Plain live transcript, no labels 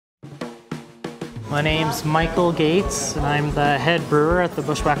My name's Michael Gates, and I'm the head brewer at the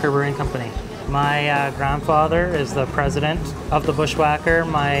Bushwakker Brewing Company. My grandfather is the president of the Bushwakker.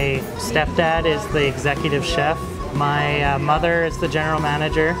 My stepdad is the executive chef. My mother is the general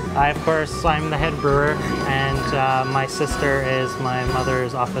manager. I'm the head brewer, and my sister is my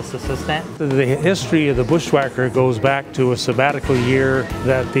mother's office assistant. The history of the Bushwakker goes back to a sabbatical year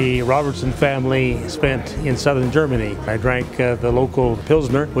that the Robertson family spent in southern Germany. I drank the local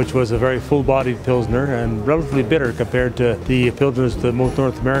Pilsner, which was a very full-bodied Pilsner and relatively bitter compared to the Pilsners that most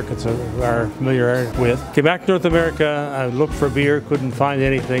North Americans are familiar with. Came back to North America, I looked for beer, couldn't find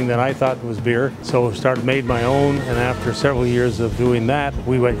anything that I thought was beer, so made my own. And after several years of doing that,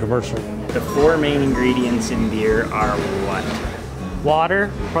 we went commercial. The four main ingredients in beer are what?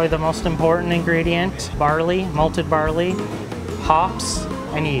 Water, probably the most important ingredient. Barley, malted barley, hops,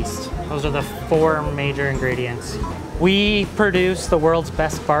 and yeast. Those are the four major ingredients. We produce the world's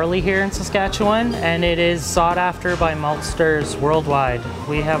best barley here in Saskatchewan, and it is sought after by maltsters worldwide.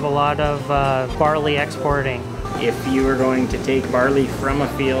 We have a lot of barley exporting. If you were going to take barley from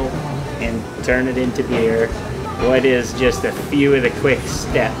a field and turn it into beer, what is just a few of the quick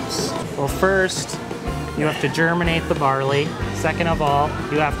steps? Well, first, you have to germinate the barley. Second of all,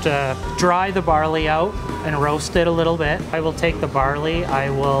 you have to dry the barley out and roast it a little bit. I will take the barley, I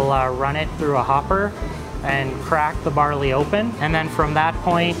will run it through a hopper and crack the barley open. And then from that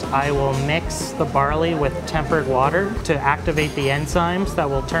point, I will mix the barley with tempered water to activate the enzymes that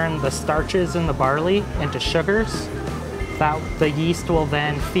will turn the starches in the barley into sugars that the yeast will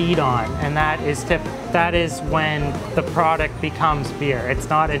then feed on, and that is when the product becomes beer. It's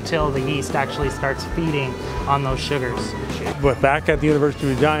not until the yeast actually starts feeding on those sugars. But back at the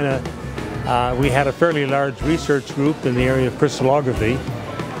University of Regina, we had a fairly large research group in the area of crystallography,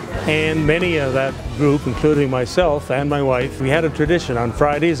 and many of that group, including myself and my wife, we had a tradition. On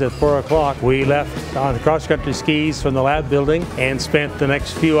Fridays at 4 o'clock, we left on cross-country skis from the lab building and spent the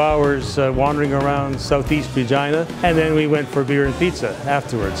next few hours wandering around southeast Regina, and then we went for beer and pizza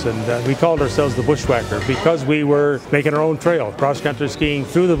afterwards. And we called ourselves the Bushwakker because we were making our own trail. Cross-country skiing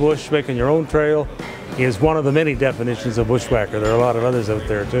through the bush, making your own trail, is one of the many definitions of Bushwakker. There are a lot of others out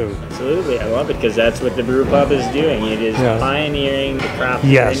there too. Absolutely, I love it because that's what the Brewpub is doing. It is pioneering the craft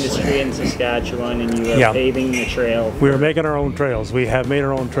beer industry in Saskatchewan, and you are paving the trail. We are making our own trails. We have made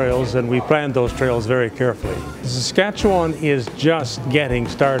our own trails, and we planned those trails very carefully. Saskatchewan is just getting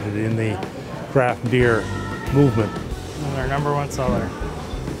started in the craft beer movement. And our #1 seller.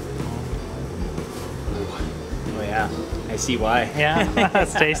 Oh yeah, I see why. Yeah,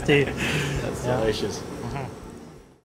 that's tasty. That's delicious.